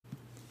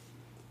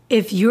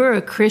If you're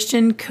a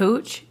Christian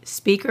coach,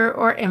 speaker,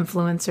 or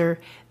influencer,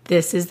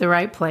 this is the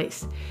right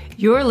place.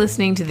 You're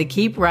listening to the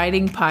Keep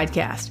Writing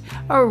podcast,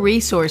 a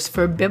resource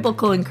for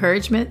biblical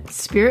encouragement,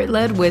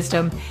 spirit-led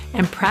wisdom,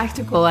 and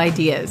practical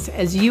ideas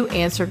as you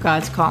answer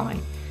God's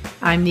calling.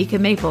 I'm Nika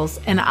Maples,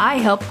 and I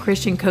help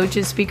Christian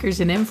coaches, speakers,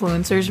 and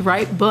influencers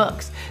write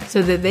books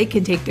so that they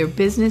can take their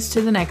business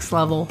to the next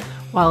level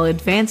while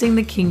advancing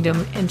the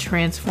kingdom and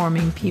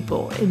transforming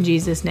people in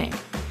Jesus' name.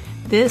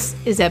 This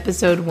is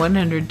episode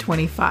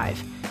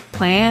 125.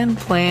 Plan,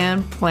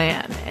 plan,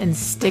 plan, and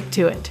stick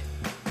to it.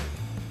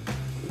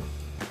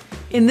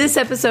 In this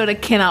episode, I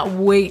cannot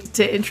wait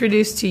to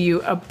introduce to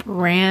you a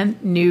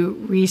brand new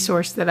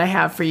resource that I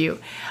have for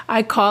you.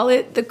 I call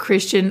it the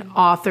Christian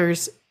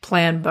Author's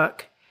Plan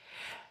Book.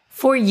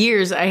 For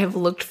years, I have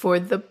looked for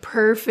the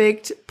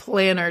perfect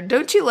planner.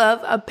 Don't you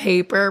love a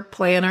paper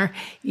planner?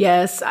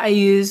 Yes, I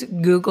use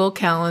Google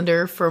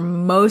Calendar for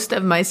most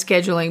of my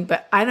scheduling,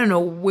 but I don't know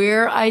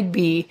where I'd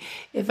be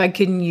if I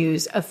couldn't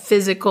use a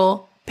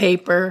physical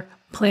paper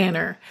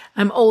planner.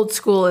 I'm old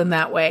school in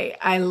that way.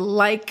 I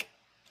like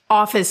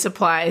office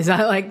supplies.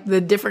 I like the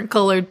different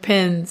colored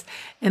pens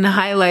and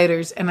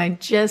highlighters, and I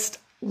just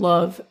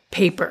love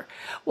paper.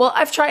 Well,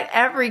 I've tried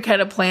every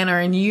kind of planner,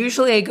 and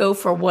usually I go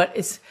for what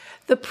is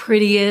the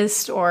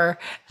prettiest or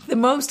the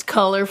most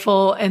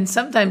colorful, and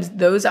sometimes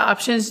those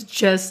options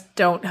just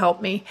don't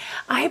help me.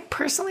 I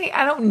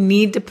don't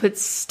need to put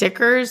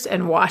stickers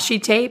and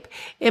washi tape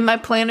in my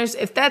planners.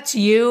 If that's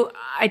you,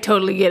 I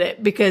totally get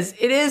it because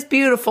it is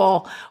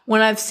beautiful.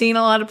 When I've seen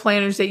a lot of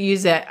planners that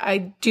use that, I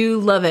do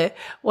love it.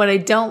 What I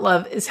don't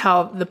love is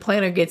how the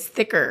planner gets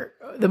thicker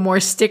the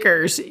more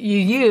stickers you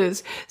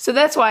use. So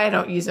that's why I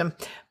don't use them.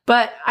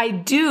 But I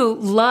do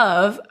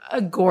love a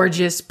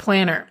gorgeous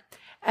planner.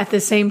 At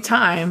the same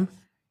time,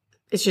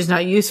 it's just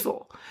not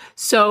useful.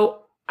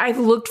 So I've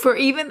looked for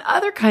even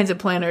other kinds of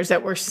planners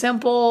that were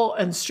simple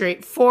and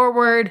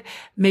straightforward,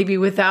 maybe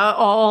without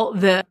all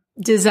the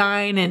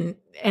design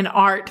and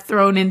art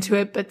thrown into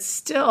it, but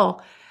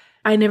still,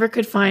 I never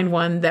could find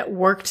one that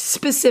worked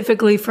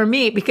specifically for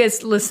me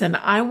because, listen,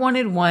 I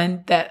wanted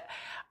one that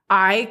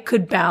I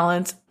could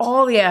balance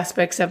all the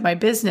aspects of my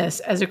business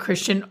as a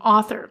Christian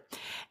author.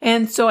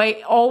 And so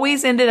I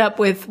always ended up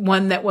with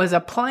one that was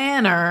a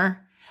planner,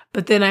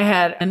 but then I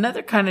had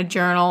another kind of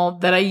journal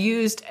that I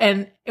used,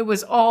 and it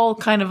was all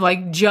kind of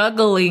like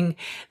juggling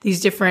these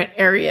different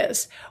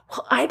areas.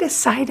 Well, I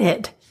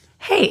decided,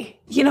 hey,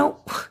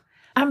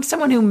 I'm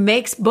someone who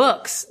makes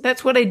books.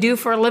 That's what I do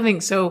for a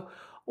living. So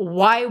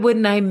why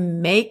wouldn't I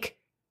make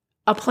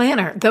a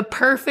planner, the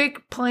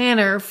perfect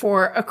planner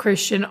for a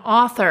Christian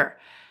author?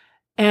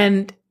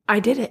 And I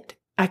did it.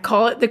 I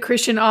call it the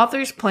Christian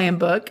Author's Plan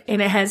Book,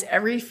 and it has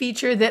every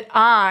feature that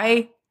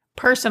I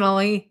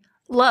personally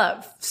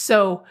love.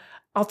 So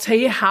I'll tell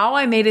you how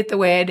I made it the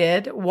way I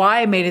did,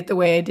 why I made it the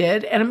way I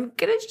did, and I'm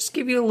going to just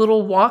give you a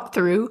little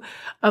walkthrough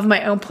of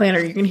my own planner.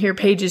 You can hear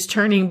pages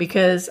turning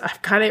because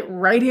I've got it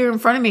right here in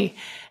front of me,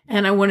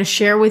 and I want to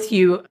share with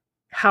you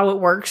how it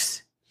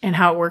works and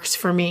how it works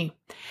for me.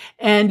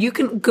 And you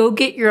can go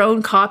get your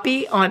own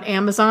copy on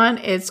Amazon.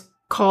 It's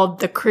called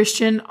the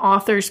Christian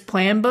Author's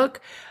Plan Book,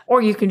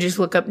 or you can just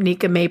look up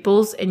Nika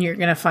Maples and you're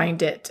going to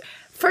find it.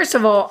 First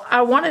of all,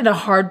 I wanted a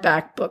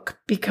hardback book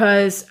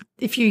because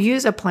if you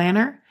use a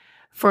planner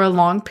for a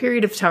long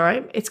period of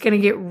time, it's going to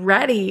get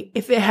ratty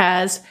if it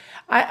has,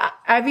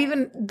 I've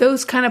even,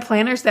 those kind of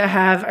planners that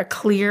have a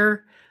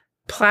clear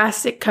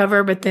plastic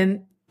cover, but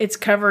then it's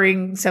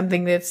covering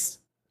something that's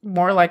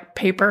more like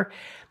paper.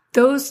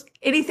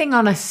 Anything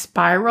on a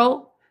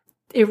spiral,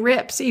 it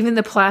rips, even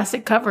the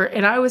plastic cover.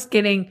 And I was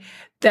getting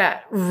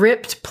that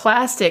ripped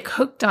plastic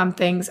hooked on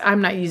things.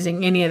 I'm not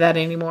using any of that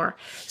anymore.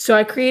 So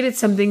I created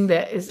something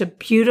that is a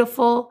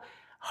beautiful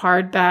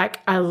hardback.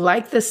 I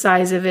like the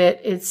size of it.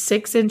 It's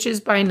 6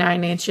 inches by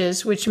 9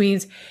 inches, which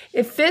means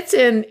it fits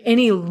in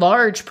any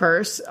large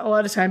purse. A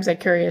lot of times I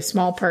carry a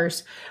small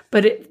purse,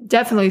 but it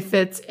definitely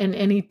fits in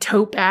any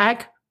tote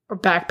bag or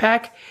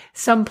backpack.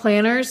 Some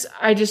planners,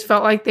 I just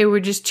felt like they were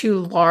just too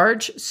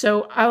large.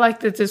 So I like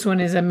that this one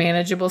is a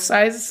manageable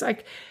size. It's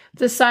like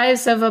the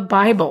size of a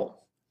Bible.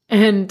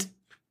 And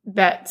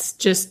that's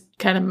just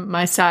kind of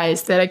my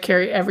size that I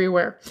carry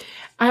everywhere.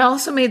 I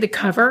also made the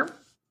cover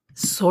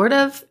sort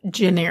of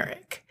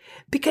generic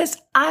because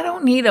I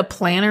don't need a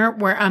planner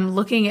where I'm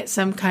looking at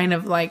some kind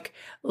of like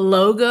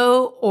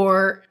logo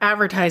or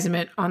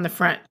advertisement on the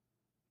front.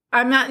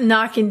 I'm not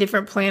knocking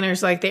different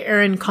planners like the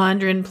Erin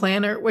Condren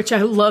planner, which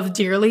I love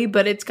dearly,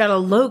 but it's got a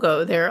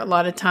logo there a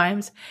lot of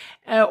times.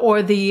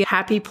 Or the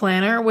Happy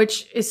Planner,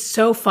 which is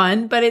so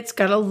fun, but it's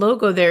got a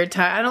logo there.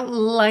 I don't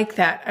like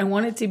that. I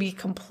want it to be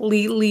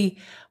completely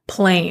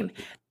plain.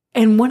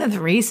 And one of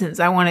the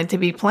reasons I want it to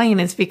be plain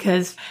is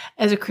because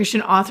as a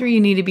Christian author, you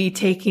need to be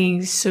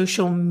taking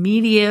social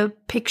media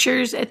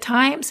pictures at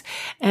times.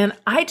 And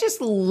I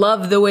just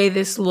love the way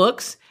this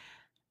looks.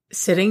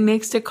 Sitting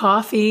next to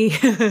coffee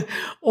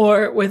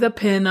or with a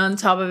pen on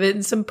top of it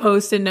and some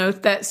Post-it notes,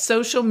 that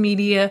social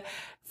media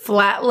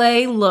flat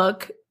lay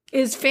look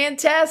is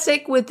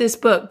fantastic with this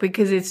book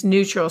because it's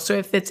neutral. So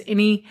if it's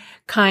any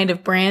kind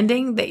of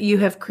branding that you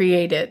have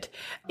created,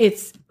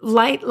 it's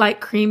light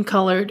cream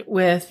colored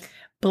with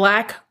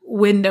black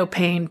window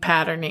pane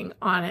patterning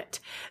on it.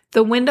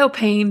 The window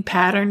pane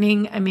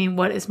patterning, I mean,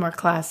 what is more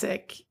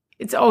classic?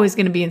 It's always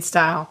going to be in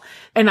style.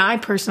 And I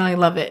personally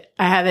love it.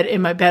 I have it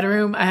in my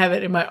bedroom. I have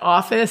it in my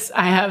office.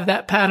 I have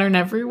that pattern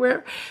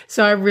everywhere.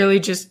 So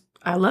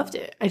I loved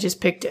it. I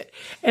just picked it.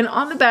 And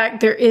on the back,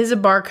 there is a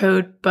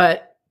barcode,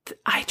 but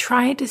I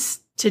tried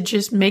to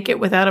just make it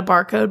without a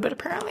barcode, but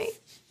apparently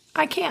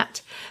I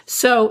can't.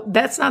 So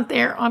that's not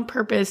there on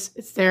purpose.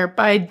 It's there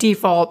by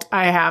default.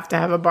 I have to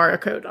have a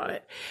barcode on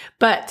it,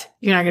 but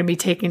you're not going to be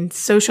taking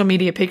social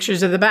media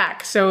pictures of the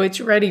back. So it's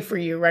ready for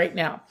you right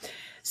now.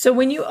 So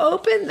when you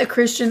open the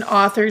Christian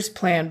Authors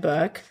Plan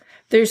book,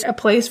 there's a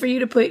place for you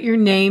to put your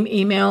name,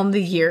 email, and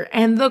the year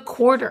and the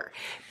quarter,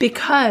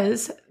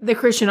 because the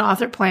Christian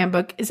Author Plan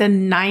book is a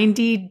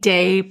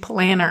 90-day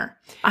planner.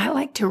 I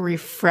like to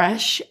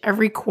refresh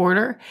every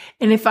quarter.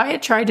 And if I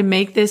had tried to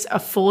make this a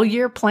full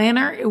year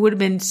planner, it would have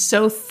been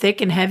so thick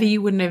and heavy,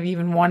 you wouldn't have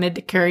even wanted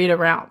to carry it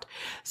around.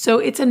 So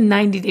it's a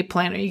 90-day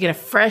planner. You get a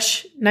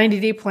fresh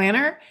 90-day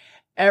planner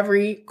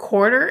every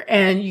quarter,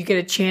 and you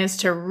get a chance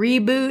to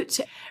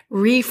reboot,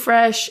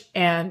 refresh,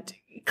 and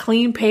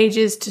clean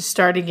pages to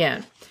start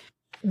again.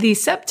 The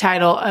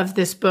subtitle of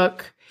this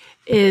book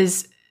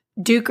is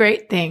Do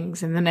Great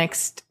Things in the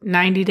Next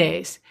 90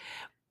 Days.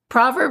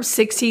 Proverbs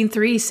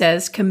 16:3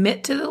 says,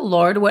 commit to the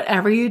Lord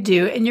whatever you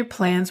do and your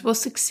plans will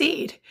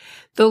succeed.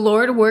 The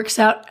Lord works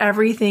out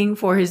everything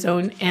for his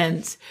own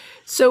ends.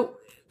 So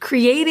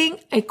creating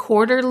a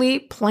quarterly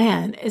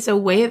plan is a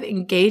way of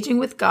engaging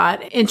with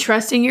God,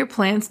 entrusting your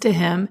plans to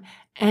him,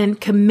 and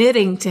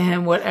committing to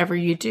him whatever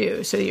you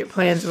do so that your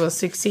plans will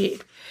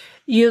succeed.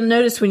 You'll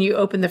notice when you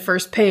open the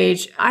first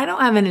page, I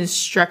don't have an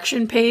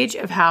instruction page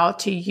of how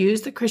to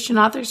use the Christian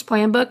Authors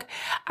Plan book.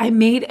 I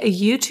made a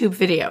YouTube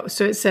video.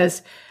 So it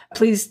says,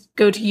 please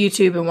go to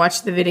YouTube and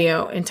watch the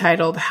video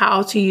entitled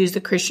How to Use the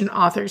Christian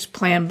Authors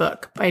Plan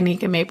Book by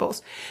Nika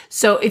Maples.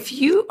 So if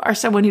you are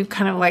someone who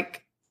kind of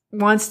like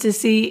wants to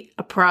see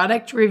a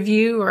product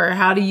review or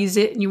how to use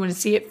it and you want to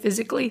see it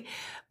physically,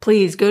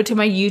 please go to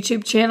my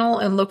YouTube channel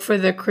and look for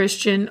the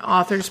Christian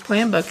Authors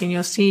Plan book, and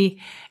you'll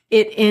see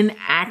it in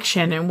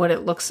action and what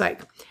it looks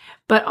like.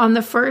 But on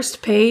the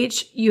first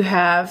page, you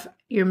have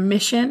your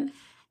mission,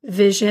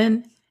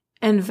 vision,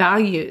 and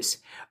values.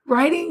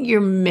 Writing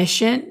your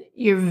mission,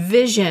 your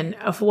vision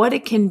of what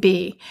it can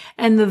be,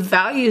 and the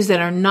values that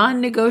are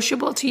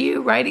non-negotiable to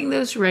you, writing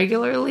those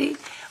regularly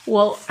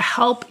will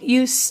help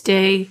you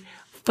stay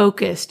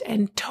focused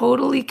and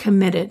totally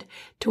committed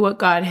to what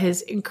God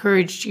has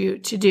encouraged you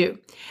to do.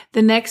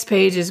 The next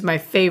page is my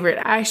favorite.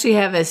 I actually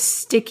have a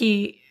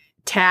sticky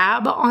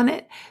tab on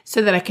it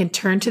so that I can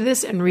turn to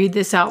this and read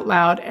this out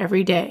loud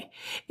every day.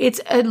 It's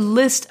a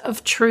list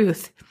of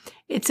truth.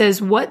 It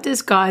says, what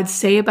does God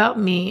say about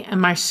me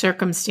and my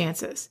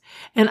circumstances?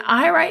 And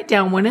I write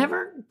down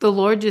whenever the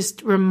Lord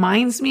just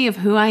reminds me of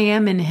who I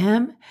am in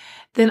him,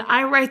 then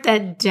I write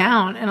that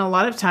down. And a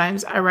lot of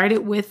times I write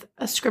it with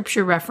a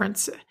scripture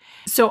reference.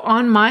 So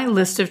on my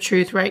list of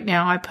truth right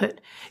now, I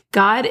put,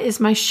 God is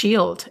my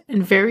shield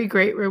and very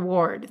great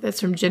reward.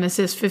 That's from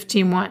Genesis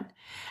 15:1.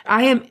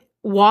 I am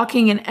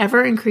walking in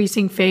ever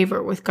increasing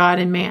favor with God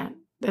and man.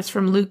 That's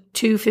from Luke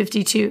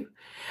 2:52.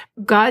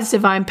 God's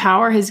divine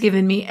power has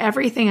given me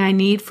everything I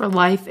need for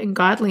life and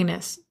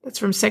godliness. That's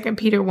from 2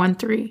 Peter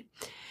 1:3.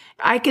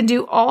 I can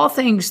do all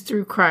things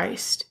through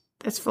Christ.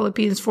 That's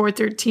Philippians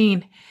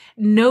 4:13.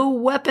 No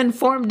weapon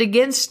formed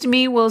against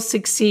me will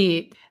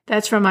succeed.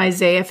 That's from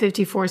Isaiah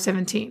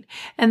 54:17.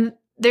 And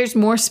there's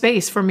more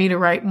space for me to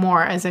write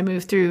more as I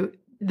move through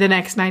the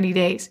next 90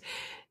 days.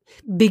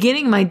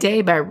 Beginning my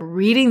day by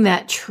reading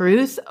that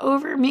truth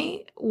over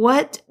me,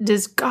 what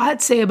does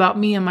God say about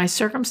me and my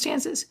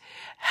circumstances,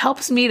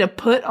 helps me to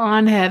put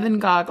on heaven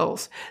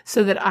goggles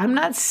so that I'm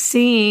not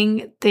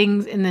seeing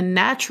things in the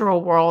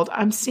natural world.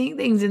 I'm seeing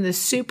things in the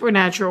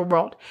supernatural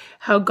world,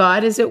 how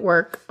God is at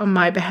work on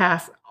my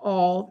behalf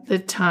all the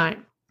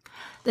time.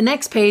 The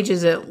next page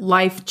is a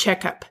life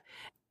checkup.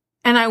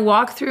 And I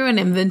walk through an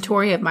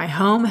inventory of my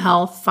home,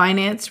 health,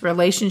 finance,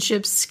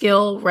 relationships,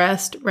 skill,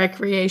 rest,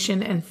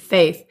 recreation, and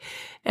faith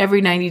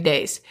every 90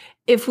 days.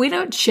 If we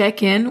don't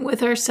check in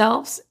with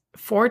ourselves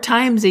 4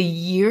 times a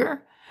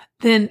year,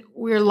 then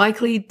we're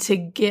likely to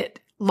get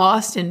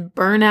lost in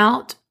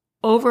burnout,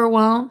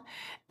 overwhelm,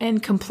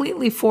 and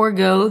completely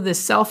forego the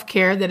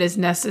self-care that is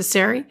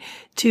necessary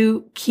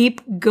to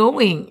keep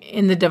going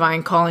in the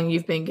divine calling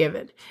you've been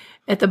given.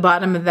 At the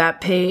bottom of that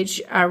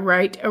page, I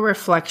write a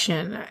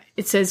reflection.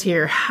 It says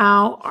here,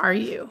 how are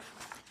you?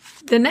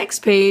 The next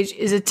page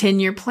is a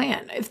 10-year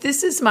plan. If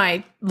this is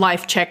my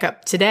life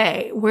checkup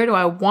today, where do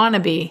I want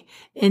to be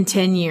in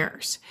 10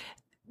 years?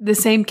 The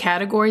same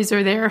categories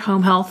are there: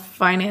 home, health,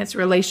 finance,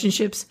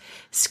 relationships,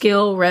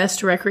 skill,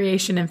 rest,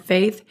 recreation, and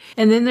faith.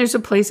 And then there's a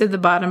place at the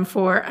bottom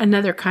for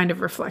another kind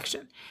of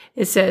reflection.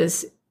 It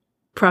says,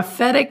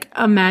 prophetic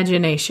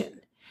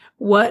imagination.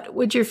 What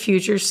would your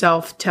future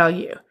self tell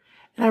you?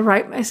 and I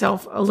write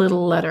myself a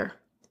little letter.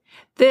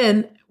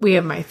 Then we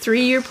have my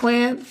 3-year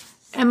plan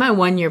and my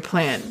 1-year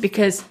plan,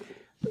 because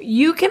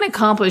you can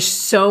accomplish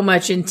so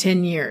much in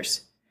 10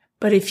 years.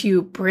 But if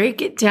you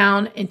break it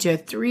down into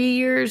 3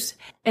 years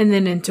and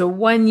then into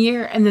 1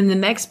 year and then the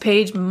next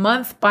page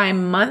month by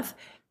month,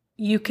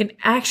 you can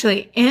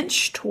actually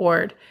inch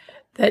toward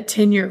that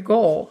 10-year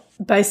goal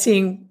by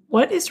seeing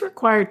what is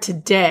required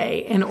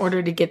today in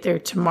order to get there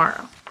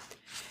tomorrow.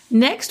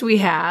 Next, we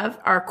have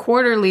our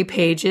quarterly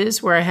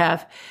pages where I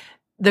have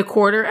the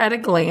quarter at a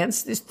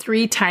glance. There's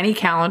 3 tiny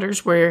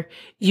calendars where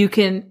you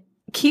can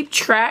keep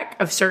track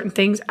of certain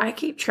things. I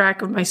keep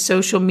track of my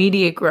social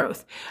media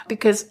growth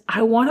because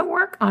I want to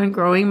work on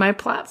growing my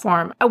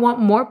platform. I want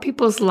more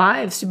people's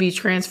lives to be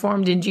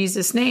transformed in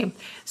Jesus' name.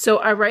 So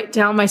I write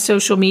down my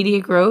social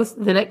media growth.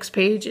 The next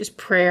page is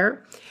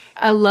prayer.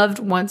 I loved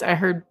once I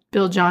heard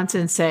Bill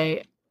Johnson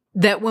say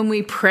that when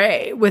we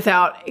pray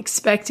without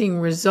expecting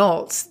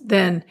results,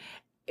 then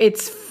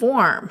it's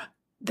form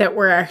that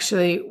we're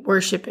actually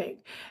worshiping.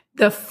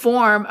 The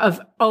form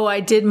of, oh, I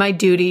did my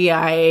duty,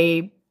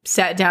 I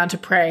sat down to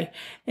pray,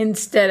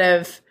 instead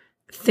of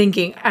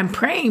thinking I'm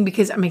praying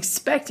because I'm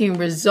expecting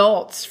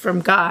results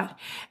from God.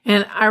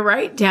 And I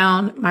write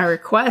down my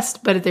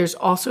request, but there's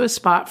also a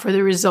spot for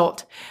the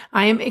result.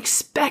 I am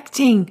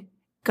expecting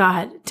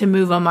God to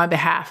move on my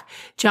behalf.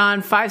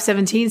 John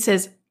 5:17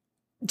 says,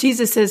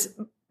 Jesus says,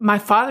 my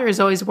Father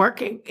is always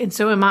working, and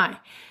so am I.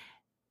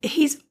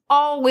 He's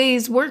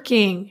always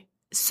working.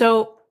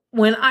 So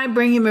when I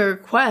bring him a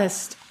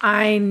request,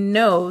 I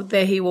know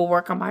that he will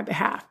work on my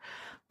behalf.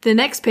 The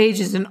next page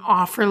is an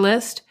offer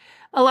list.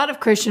 A lot of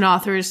Christian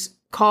authors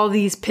call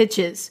these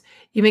pitches.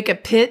 You make a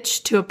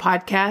pitch to a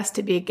podcast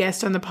to be a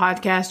guest on the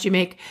podcast. You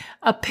make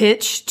a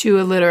pitch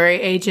to a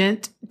literary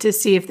agent to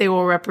see if they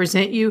will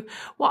represent you.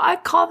 Well, I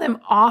call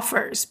them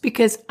offers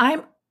because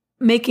I'm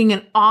making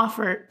an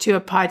offer to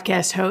a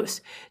podcast host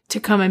to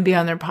come and be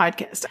on their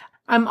podcast.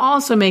 I'm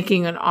also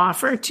making an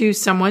offer to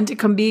someone to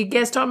come be a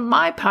guest on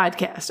my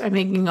podcast. I'm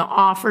making an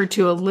offer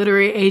to a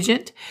literary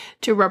agent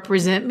to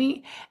represent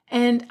me.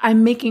 And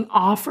I'm making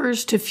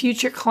offers to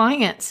future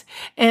clients.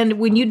 And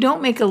when you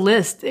don't make a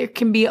list, there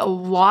can be a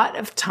lot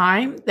of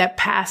time that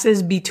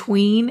passes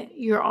between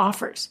your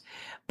offers.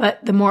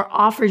 But the more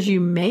offers you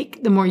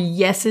make, the more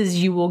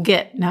yeses you will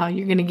get. Now,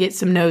 you're going to get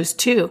some no's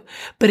too.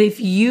 But if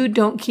you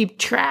don't keep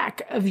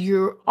track of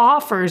your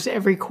offers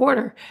every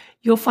quarter,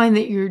 you'll find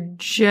that you're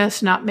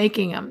just not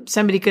making them.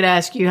 Somebody could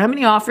ask you, how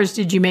many offers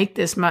did you make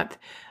this month?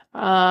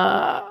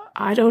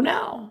 I don't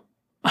know.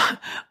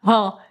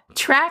 Well,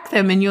 track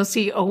them and you'll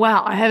see, oh,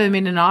 wow, I haven't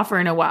made an offer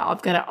in a while.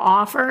 I've got an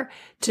offer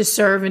to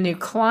serve a new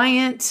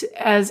client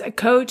as a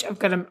coach. I've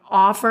got an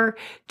offer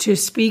to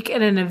speak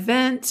at an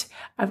event.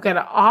 I've got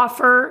to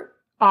offer,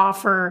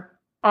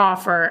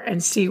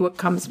 and see what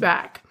comes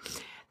back.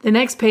 The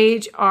next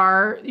page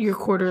are your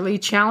quarterly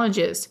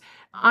challenges.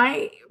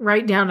 I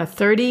write down a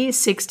 30,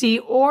 60,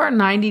 or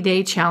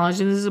 90-day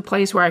challenge, and this is a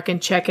place where I can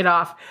check it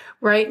off.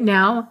 Right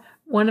now,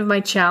 one of my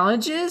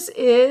challenges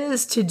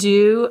is to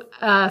do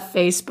a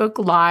Facebook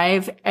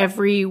Live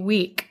every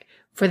week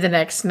for the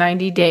next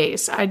 90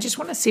 days. I just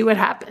want to see what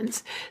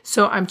happens.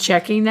 So I'm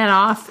checking that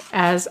off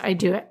as I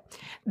do it.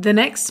 The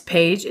next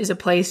page is a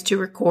place to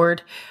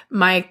record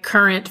my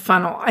current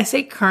funnel. I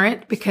say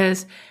current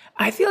because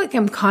I feel like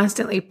I'm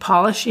constantly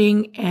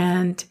polishing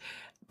and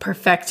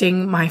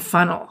perfecting my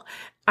funnel.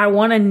 I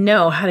want to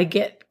know how to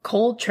get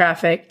cold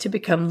traffic to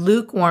become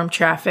lukewarm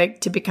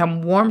traffic, to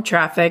become warm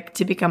traffic,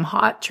 to become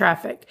hot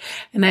traffic.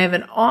 And I have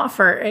an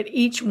offer at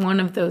each one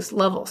of those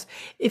levels.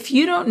 If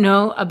you don't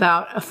know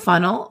about a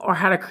funnel or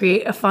how to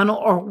create a funnel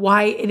or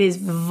why it is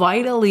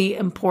vitally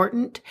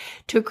important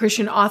to a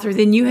Christian author,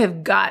 then you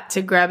have got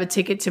to grab a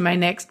ticket to my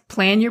next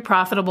Plan Your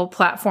Profitable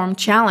Platform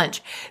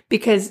Challenge,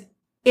 because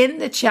in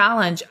the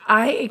challenge,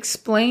 I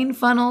explain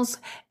funnels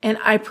and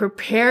I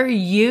prepare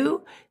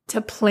you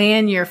to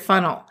plan your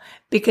funnel,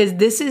 because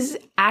this is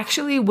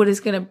actually what is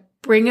going to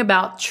bring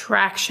about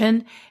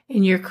traction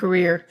in your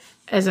career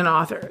as an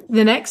author.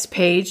 The next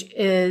page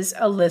is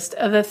a list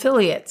of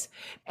affiliates.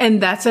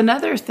 And that's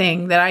another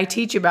thing that I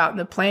teach about in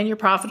the Plan Your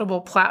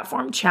Profitable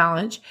Platform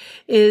Challenge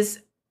is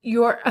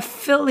your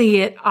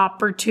affiliate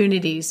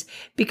opportunities.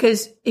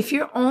 Because if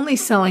you're only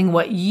selling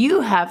what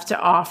you have to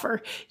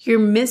offer, you're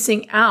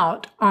missing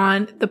out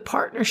on the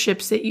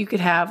partnerships that you could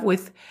have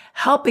with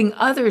helping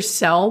others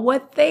sell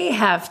what they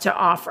have to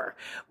offer.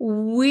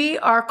 We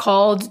are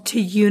called to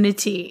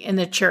unity in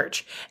the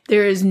church.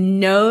 There is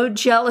no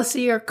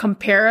jealousy or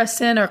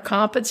comparison or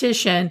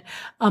competition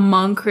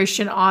among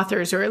Christian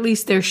authors, or at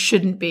least there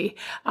shouldn't be.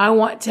 I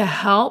want to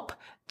help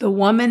the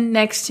woman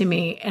next to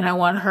me, and I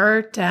want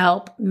her to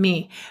help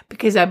me,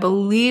 because I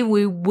believe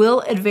we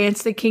will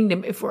advance the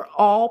kingdom if we're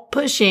all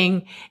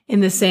pushing in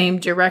the same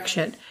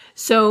direction.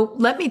 So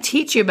let me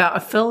teach you about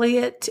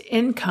affiliate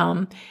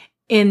income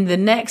in the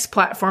next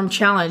platform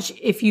challenge.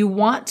 If you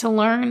want to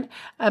learn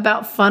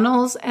about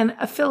funnels and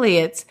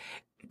affiliates,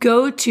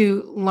 Go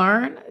to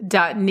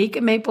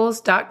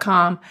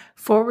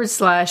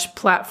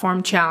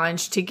learn.nikamaples.com/platform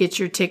challenge to get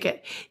your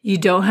ticket. You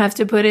don't have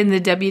to put in the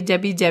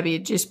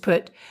www. Just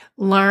put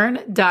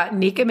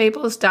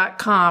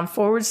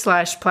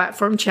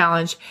learn.nikamaples.com/platform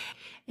challenge.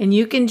 And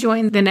you can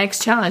join the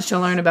next challenge to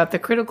learn about the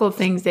critical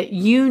things that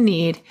you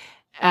need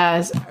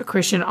as a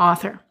Christian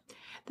author.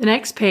 The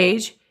next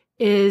page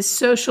is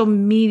social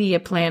media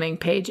planning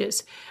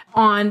pages.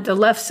 On the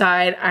left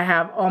side, I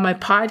have all my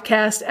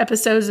podcast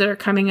episodes that are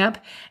coming up,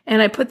 and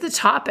I put the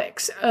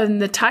topics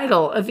and the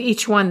title of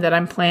each one that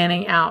I'm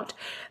planning out.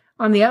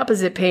 On the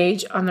opposite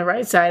page, on the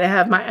right side, I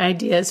have my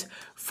ideas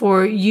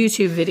for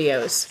YouTube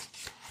videos.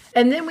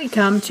 And then we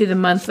come to the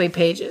monthly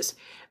pages.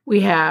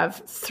 We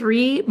have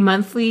 3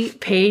 monthly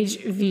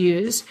page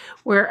views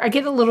where I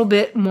get a little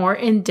bit more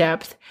in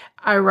depth.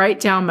 I write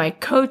down my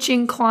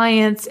coaching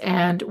clients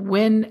and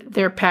when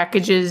their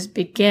packages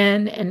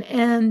begin and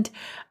end.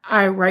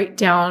 I write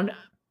down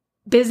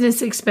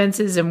business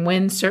expenses and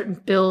when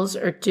certain bills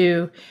are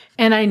due.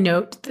 And I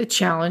note the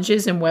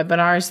challenges and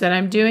webinars that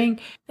I'm doing,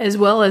 as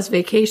well as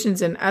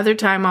vacations and other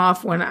time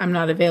off when I'm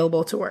not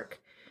available to work.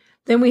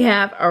 Then we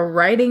have a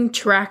writing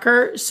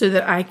tracker so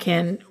that I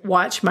can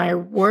watch my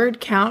word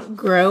count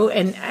grow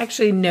and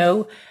actually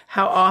know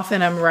how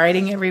often I'm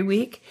writing every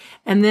week.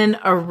 And then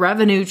a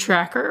revenue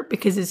tracker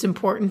because it's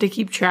important to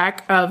keep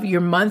track of your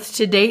month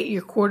to date,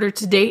 your quarter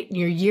to date, and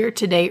your year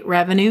to date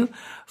revenue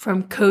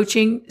from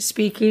coaching,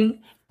 speaking,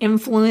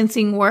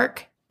 influencing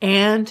work,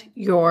 and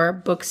your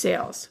book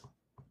sales.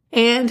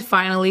 And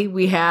finally,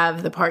 we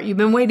have the part you've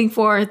been waiting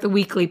for, the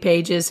weekly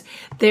pages.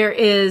 There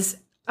is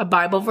a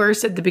Bible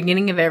verse at the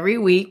beginning of every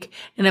week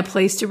and a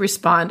place to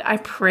respond. I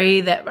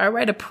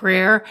write a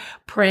prayer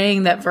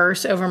praying that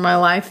verse over my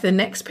life. The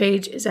next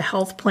page is a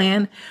health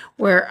plan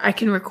where I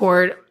can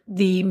record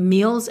the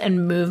meals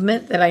and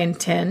movement that I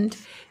intend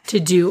to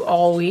do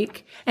all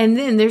week. And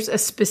then there's a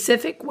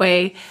specific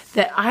way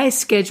that I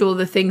schedule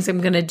the things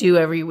I'm going to do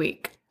every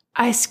week.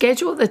 I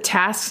schedule the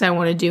tasks I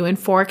want to do in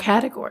 4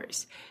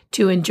 categories: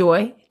 to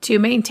enjoy, to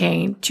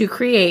maintain, to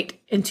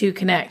create, and to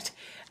connect.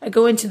 I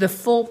go into the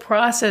full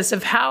process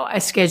of how I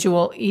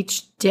schedule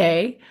each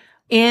day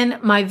in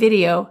my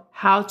video,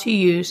 How to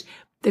Use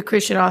the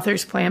Christian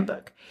Author's Plan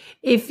Book.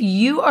 If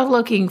you are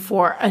looking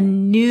for a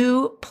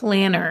new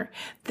planner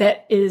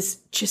that is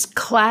just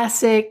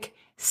classic,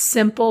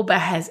 simple, but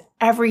has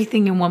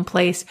everything in one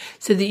place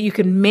so that you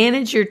can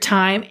manage your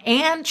time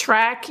and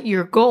track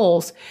your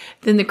goals,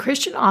 then the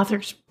Christian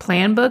Author's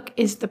Plan Book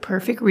is the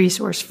perfect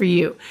resource for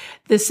you.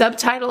 The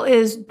subtitle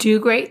is Do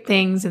Great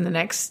Things in the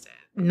Next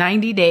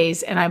 90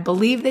 days, and I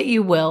believe that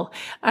you will.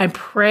 I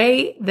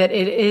pray that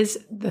it is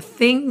the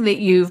thing that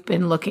you've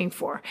been looking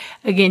for.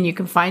 Again, you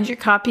can find your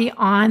copy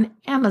on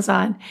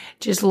Amazon.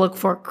 Just look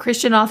for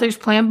Christian Author's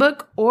Plan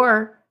Book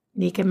or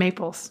Nika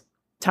Maples.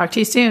 Talk to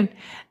you soon.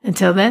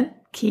 Until then,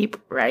 keep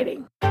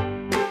writing.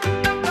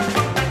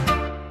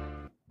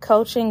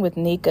 Coaching with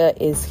Nika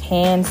is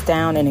hands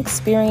down an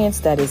experience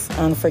that is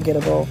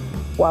unforgettable.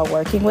 While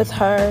working with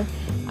her,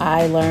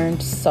 I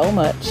learned so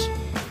much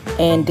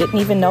and didn't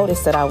even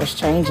notice that I was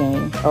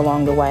changing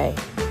along the way.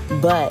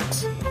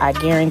 But I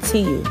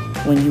guarantee you,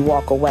 when you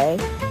walk away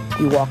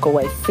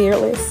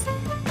fearless,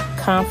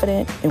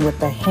 confident, and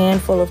with a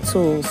handful of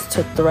tools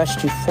to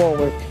thrust you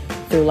forward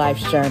through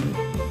life's journey.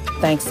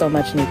 Thanks so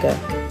much, Nika.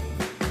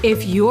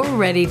 If you're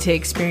ready to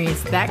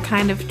experience that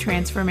kind of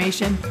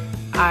transformation,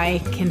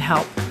 I can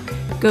help.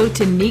 Go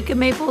to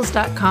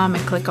nikamaples.com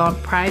and click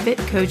on private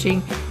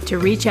coaching to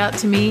reach out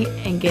to me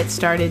and get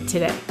started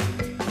today.